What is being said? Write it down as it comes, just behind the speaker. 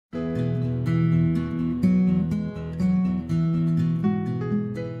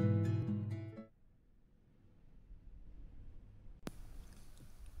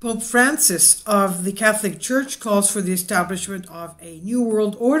Pope Francis of the Catholic Church calls for the establishment of a new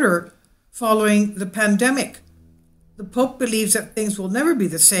world order following the pandemic. The Pope believes that things will never be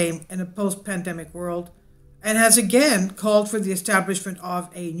the same in a post-pandemic world and has again called for the establishment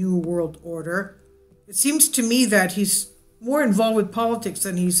of a new world order. It seems to me that he's more involved with politics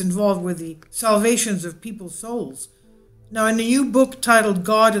than he's involved with the salvations of people's souls. Now, in a new book titled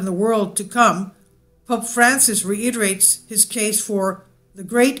God and the World to Come, Pope Francis reiterates his case for the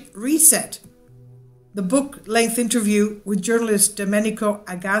Great Reset. The book-length interview with journalist Domenico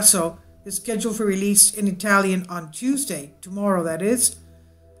Agasso is scheduled for release in Italian on Tuesday, tomorrow that is.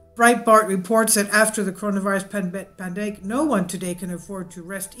 Breitbart reports that after the coronavirus pandemic, no one today can afford to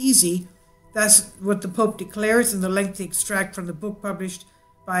rest easy. That's what the Pope declares in the lengthy extract from the book published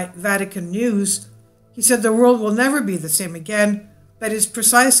by Vatican News. He said the world will never be the same again, but it's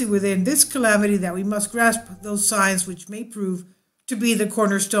precisely within this calamity that we must grasp those signs which may prove to be the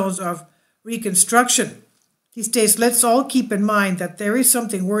cornerstones of reconstruction. He states, let's all keep in mind that there is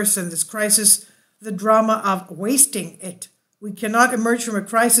something worse than this crisis, the drama of wasting it. We cannot emerge from a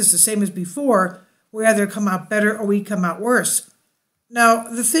crisis the same as before. We either come out better or we come out worse. Now,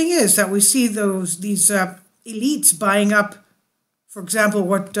 the thing is that we see these elites buying up, for example,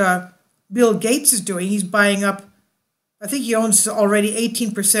 what Bill Gates is doing. He's buying up, I think he owns already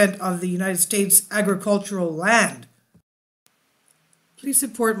 18% of the United States agricultural land. Please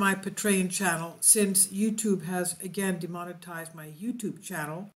support my Patreon channel since YouTube has again demonetized my YouTube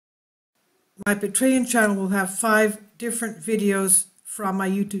channel. My Patreon channel will have 5 different videos from my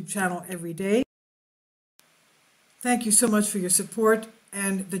YouTube channel every day. Thank you so much for your support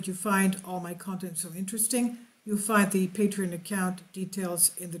and that you find all my content so interesting. You'll find the Patreon account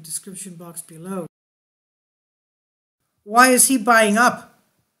details in the description box below. Why is he buying up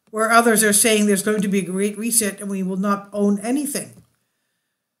where others are saying there's going to be a great reset and we will not own anything?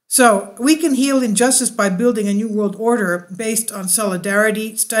 So we can heal injustice by building a new world order based on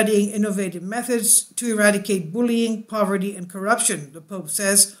solidarity, studying innovative methods to eradicate bullying, poverty, and corruption, the Pope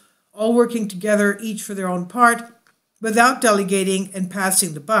says, all working together, each for their own part, without delegating and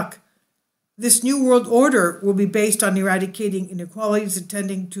passing the buck. This new world order will be based on eradicating inequalities,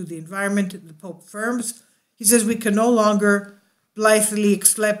 attending to the environment, the Pope affirms. He says we can no longer blithely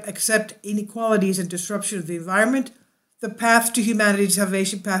accept inequalities and disruption of the environment. The path to humanity's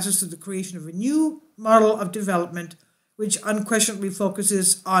salvation passes through the creation of a new model of development, which unquestionably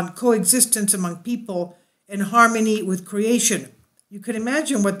focuses on coexistence among people in harmony with creation. You can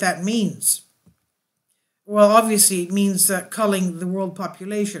imagine what that means. Well, obviously, it means culling the world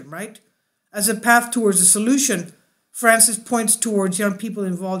population, right? As a path towards a solution, Francis points towards young people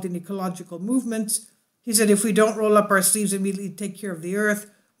involved in ecological movements. He said, if we don't roll up our sleeves and immediately take care of the earth,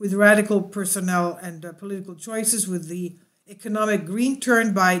 with radical personnel and political choices, with the economic green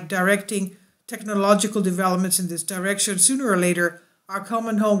turn by directing technological developments in this direction, sooner or later, our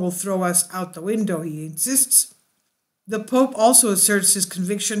common home will throw us out the window, he insists. The Pope also asserts his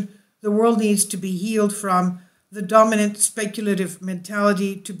conviction the world needs to be healed from the dominant speculative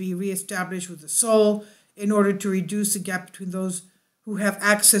mentality to be reestablished with the soul in order to reduce the gap between those who have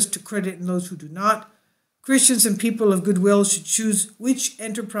access to credit and those who do not. Christians and people of goodwill should choose which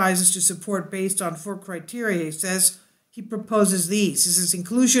enterprises to support based on 4 criteria, he says. He proposes these. This is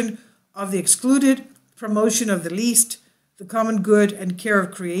inclusion of the excluded, promotion of the least, the common good, and care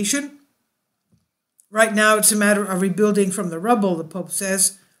of creation. Right now, it's a matter of rebuilding from the rubble, the Pope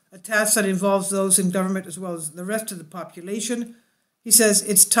says, a task that involves those in government as well as the rest of the population. He says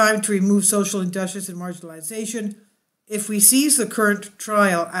it's time to remove social injustice and marginalization. If we seize the current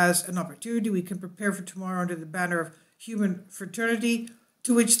trial as an opportunity, we can prepare for tomorrow under the banner of human fraternity,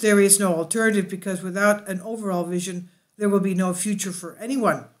 to which there is no alternative, because without an overall vision, there will be no future for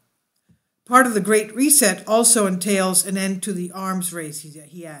anyone. Part of the Great Reset also entails an end to the arms race,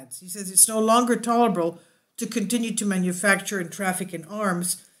 he adds. He says it's no longer tolerable to continue to manufacture and traffic in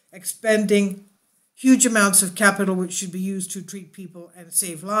arms, expending huge amounts of capital which should be used to treat people and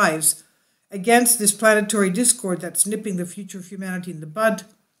save lives. Against this planetary discord that's nipping the future of humanity in the bud,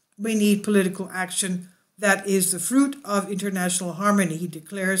 we need political action that is the fruit of international harmony, he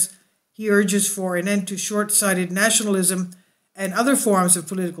declares. He urges for an end to short-sighted nationalism and other forms of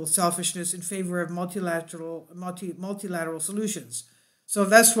political selfishness in favor of multilateral solutions. So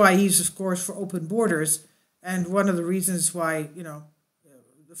that's why he's, of course, for open borders, and one of the reasons why, the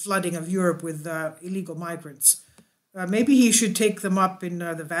flooding of Europe with illegal migrants. Maybe he should take them up in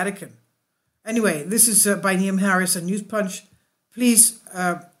the Vatican. Anyway, this is by Neam Harris on News Punch. Please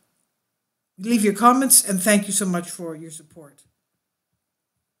leave your comments, and thank you so much for your support.